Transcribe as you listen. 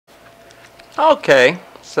Okay,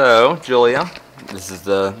 so Julia, this is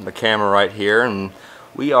the camera right here, and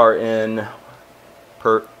we are in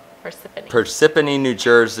Parsippany, New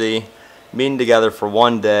Jersey, meeting together for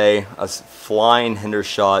one day, us flying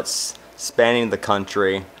Hendershots, spanning the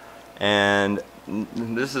country, and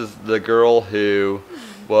this is the girl who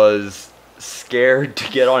was scared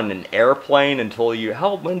to get on an airplane until you.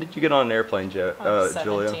 When did you get on an airplane, Julia?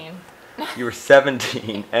 You were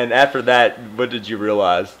 17, and after that, what did you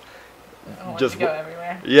realize? Just go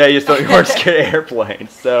everywhere. Yeah, you weren't scared of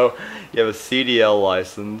airplanes. So you have a CDL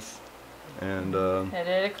license, and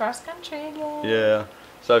headed across country again. Yeah.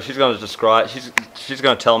 So she's gonna describe. She's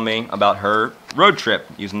gonna tell me about her road trip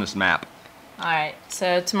using this map. All right.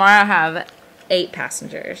 So tomorrow I have 8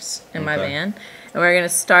 passengers in my van, and we're gonna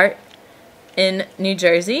start in New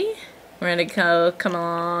Jersey. We're gonna come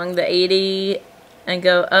along the 80 and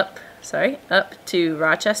go up to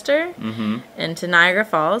Rochester and to Niagara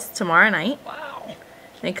Falls tomorrow night. Wow.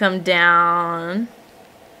 Then come down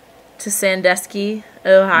to Sandusky,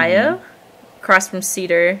 Ohio, across from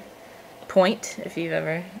Cedar Point, if you've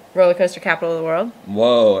ever, roller coaster capital of the world.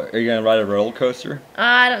 Whoa, are you gonna ride a roller coaster?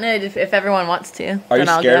 I don't know if everyone wants to. Are you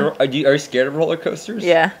scared? Are you scared of roller coasters?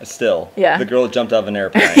 Yeah. Still. Yeah. The girl jumped out of an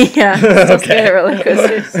airplane. Yeah. Still scared of roller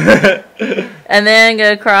coasters. And then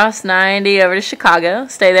go across 90 over to Chicago.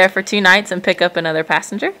 Stay there for 2 nights and pick up another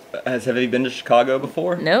passenger. Have you been to Chicago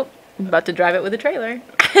before? Nope. I'm about to drive it with a trailer.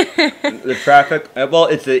 The traffic, well,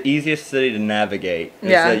 it's the easiest city to navigate.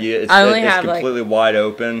 It's completely wide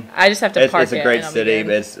open. I just have to park it. It's a great city.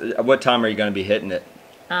 What time are you going to be hitting it?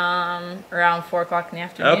 Around 4 o'clock in the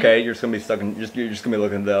afternoon. Okay, you're just going to be stuck in, you're just going to be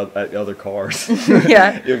looking at the other cars.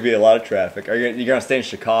 Yeah. There'll be a lot of traffic. You're going to stay in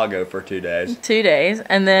Chicago for 2 days. 2 days,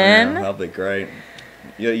 and then... that'll be great.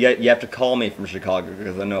 You have to call me from Chicago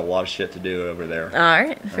because I know a lot of shit to do over there. All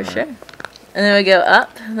right, for sure. And then we go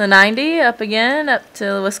up the 90, up again, up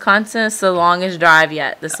to Wisconsin. It's the longest drive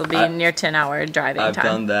yet. This will be near 10-hour driving time. I've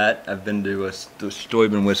done that. I've been to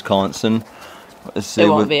Steuben, Wisconsin. Let's see, it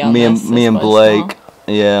won't be on me and Blake.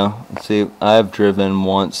 Yeah. Let's see, I've driven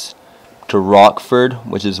once to Rockford,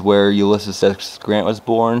 which is where Ulysses S. Grant was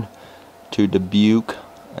born, to Dubuque,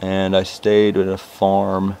 and I stayed at a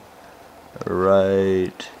farm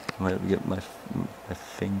right. I might get my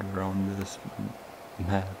finger on this.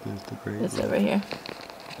 Map is the great. It's over here.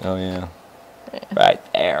 Oh yeah. Right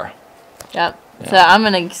there. Yep. Yeah. So I'm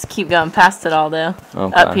gonna just keep going past it all though.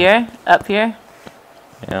 Okay. Up here.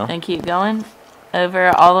 Yeah. And keep going over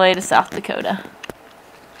all the way to South Dakota.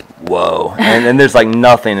 Whoa. and there's like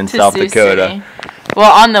nothing in South Dakota. City.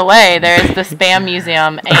 Well, on the way there's the Spam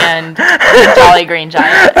Museum and the Jolly Green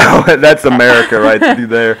Giant. Oh, that's America right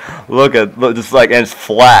there. Look, just like, and it's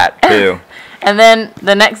flat too. And then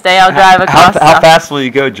the next day I'll drive across. How fast will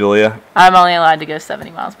you go, Julia? I'm only allowed to go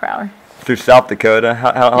 70 miles per hour. Through South Dakota?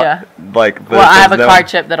 Yeah. Like. Well, I have a car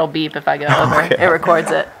chip that'll beep if I go over. Okay. It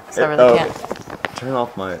records it, so I really can't. Turn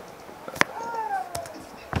off my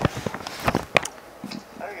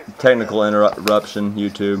technical interruption,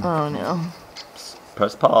 YouTube. Oh no.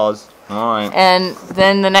 Press pause. Alright. And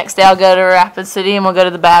then the next day I'll go to Rapid City and we'll go to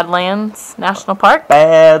the Badlands National Park.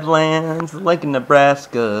 Badlands, Lincoln,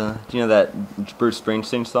 Nebraska. Do you know that Bruce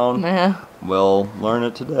Springsteen song? Yeah. We'll learn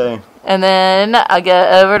it today. And then I'll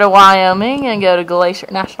go over to Wyoming and go to Glacier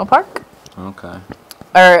National Park. Okay.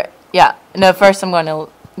 First I'm going to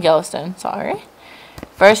Yellowstone, sorry.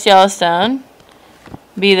 First Yellowstone.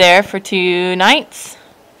 Be there for 2 nights.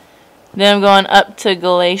 Then I'm going up to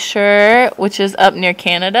Glacier, which is up near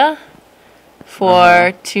Canada,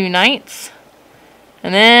 for 2 nights.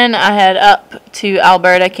 And then I head up to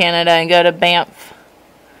Alberta, Canada, and go to Banff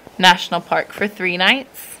National Park for 3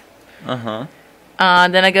 nights. Then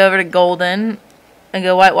I go over to Golden and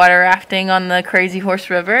go whitewater rafting on the Crazy Horse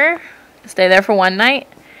River. Stay there for 1 night.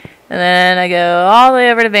 And then I go all the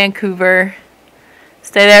way over to Vancouver.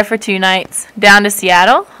 Stay there for 2 nights. Down to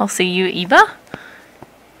Seattle. I'll see you, Eva.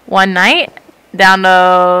 1 night.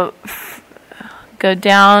 Go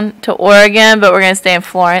down to Oregon, but we're going to stay in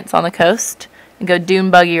Florence on the coast and go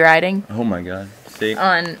dune buggy riding. Oh my God. See?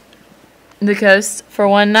 On the coast for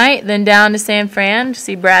 1 night. Then down to San Fran to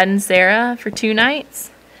see Brad and Sarah for 2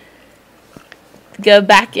 nights. Go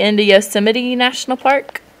back into Yosemite National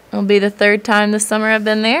Park. It'll be the 3rd time this summer I've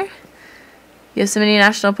been there. Yosemite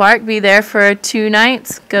National Park. Be there for 2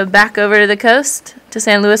 nights. Go back over to the coast to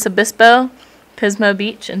San Luis Obispo, Pismo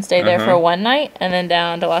Beach, and stay there for 1 night, and then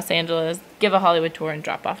down to Los Angeles, give a Hollywood tour, and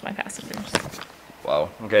drop off my passengers. Wow.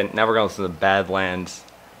 Okay, now we're going to listen to Badlands.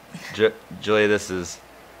 Julia, this is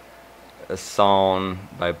a song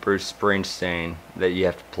by Bruce Springsteen that you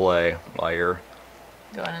have to play while you're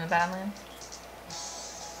going in the Badlands.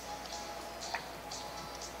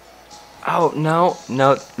 Oh no,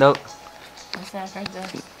 no, no, What's that right there?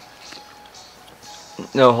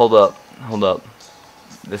 no! Hold up, hold up.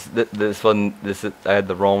 This one, I had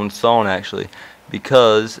the wrong song actually,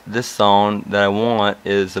 because this song that I want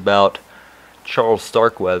is about Charles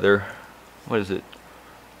Starkweather. What is it?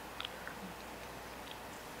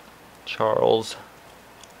 Charles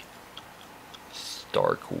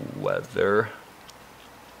Starkweather.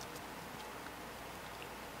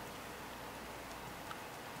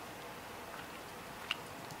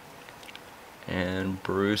 And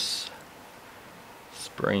Bruce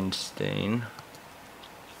Springsteen.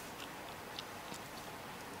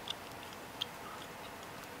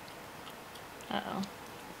 Uh-oh.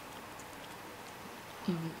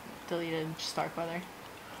 You deleted Starkweather.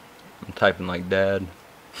 I'm typing like dad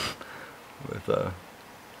with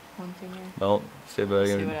One finger. well, see if I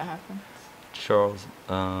See can. what happened. Charles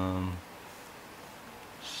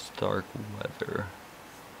Starkweather.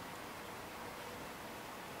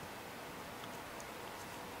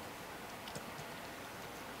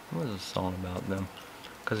 What was the song about them?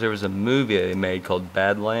 Because there was a movie they made called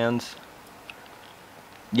Badlands.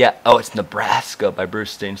 Yeah, oh, it's Nebraska by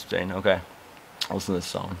Bruce Springsteen. Okay, I'll listen to this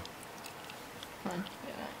song. Fun.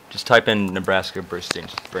 Yeah. Just type in Nebraska Bruce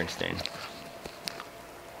Springsteen.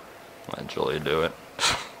 Let Julia do it.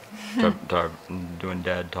 Doing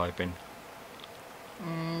dad typing.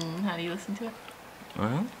 How do you listen to it?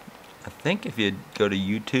 Well, I think if you go to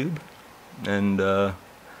YouTube and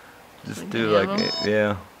just Like do any of like them?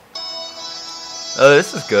 yeah. Oh,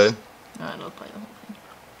 this is good. No, it'll play the whole thing.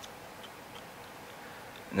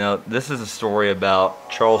 Now, this is a story about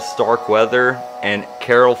Charles Starkweather and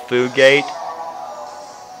Carol Fugate.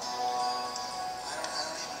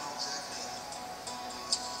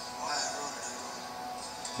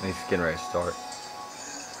 He's getting ready to start.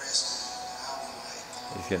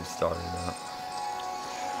 He's getting started now.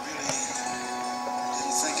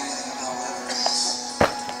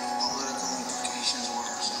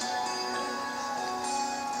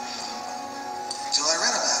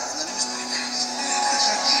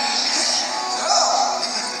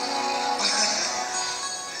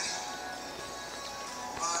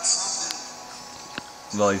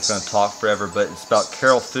 Well, he's going to talk forever, but it's about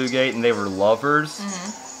Carol Fugate, and they were lovers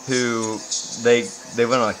who they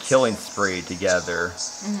went on a killing spree together.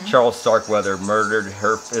 Charles Starkweather murdered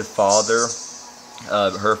his father,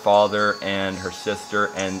 her father, and her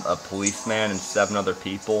sister, and a policeman, and 7 other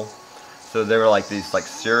people. So they were like these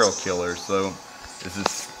serial killers. So there's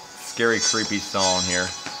this scary, creepy song here.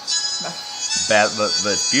 Bad, but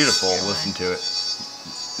it's beautiful. Listen to it.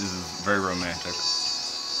 This is very romantic.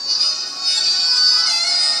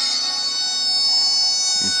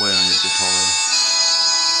 You can play it on your guitar.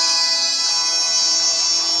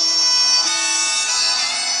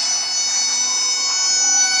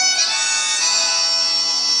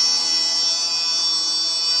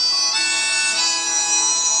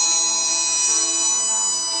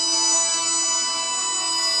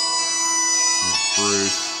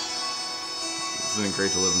 Bruce. Isn't it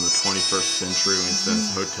great to live in the 21st century when he spent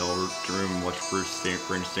his hotel room and watch Bruce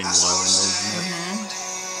Springsteen live on the internet?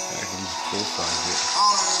 Back in his poolside here.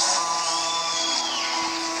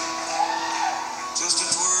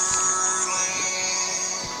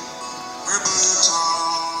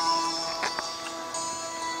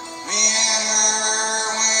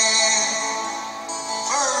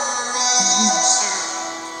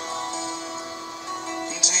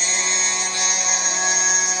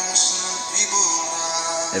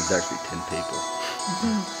 It was actually 10 people.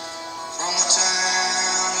 From the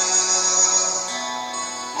town of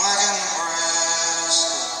Lincoln,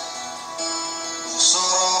 Nebraska, with a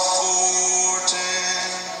sawed-off 410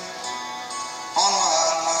 on my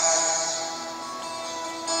lap,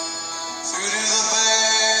 through to the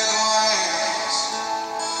badlands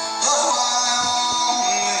of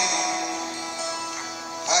Wyoming,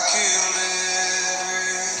 I killed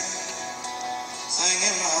everything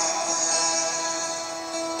in my path.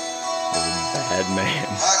 Bad man.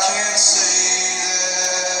 I can't say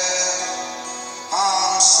that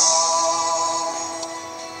I'm sorry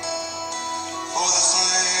for the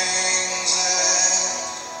things that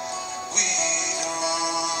we've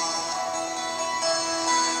done.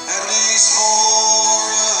 At least for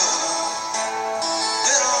a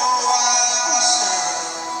little while, sir,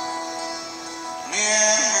 me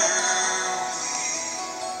and her,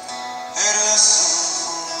 we had us some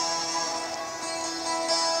fun.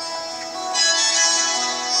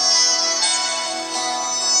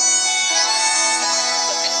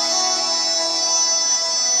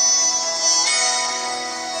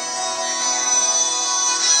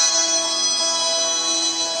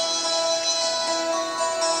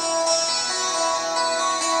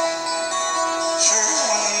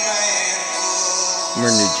 We're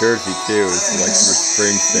in New Jersey too. It's like Bruce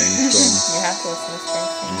Springsteen song. You have to listen to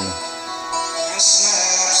Springsteen. Yeah. and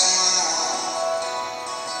snaps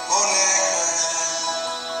my necklace.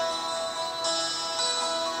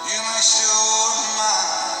 You make sure my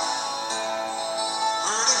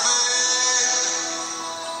pretty baby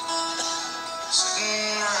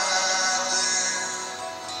sitting right there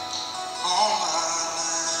on my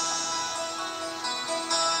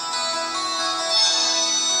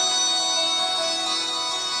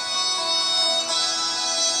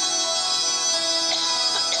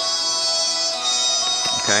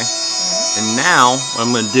Okay. And now what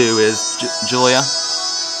I'm going to do is, Julia,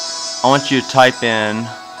 I want you to type in.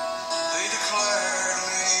 They declared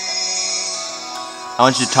me I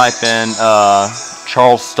want you to type in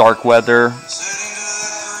Charles Starkweather. sitting to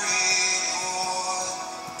that free boy.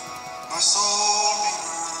 My soul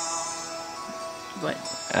begun. What?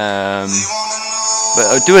 They want to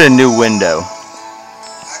know But do it in a new window. I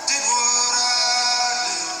did what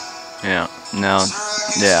I Yeah. No. did. Sir, I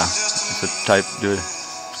Yeah. guess it's just So type. Do it.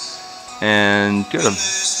 And go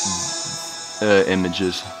to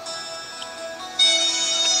images.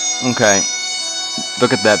 Okay.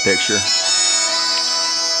 Look at that picture.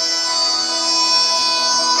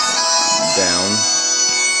 Down.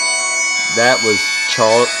 That was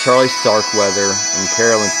Charlie Starkweather and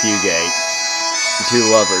Carolyn Fugate, the two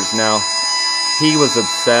lovers. Now, he was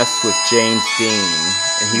obsessed with James Dean,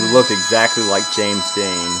 and he looked exactly like James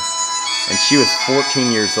Dean. And she was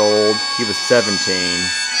 14 years old, he was 17,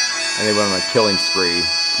 and they went on a killing spree,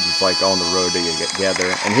 just like on the road to get together.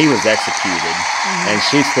 And he was executed, and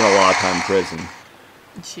she spent a lot of time in prison.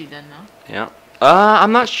 She doesn't know. Yeah.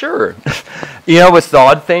 I'm not sure. You know what's the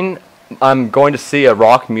odd thing? I'm going to see a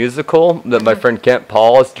rock musical that my friend Kent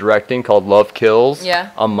Paul is directing called Love Kills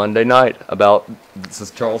on Monday night this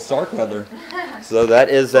is Charles Starkweather. So that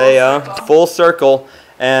is a full circle.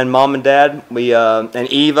 And Mom and Dad, and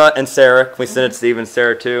Eva and Sarah, can we send it to Eva and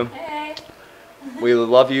Sarah too? Hey. We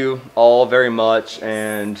love you all very much,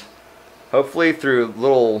 and hopefully through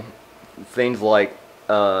little things like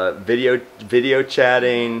video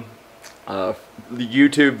chatting,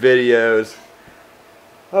 YouTube videos,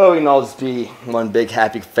 we can all just be one big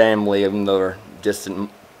happy family, even though we're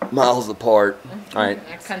distant miles apart. All right.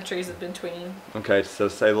 Our countries in between. Okay, so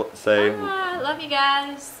say, I love you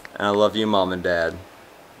guys. and I love you, Mom and Dad.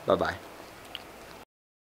 Bye bye.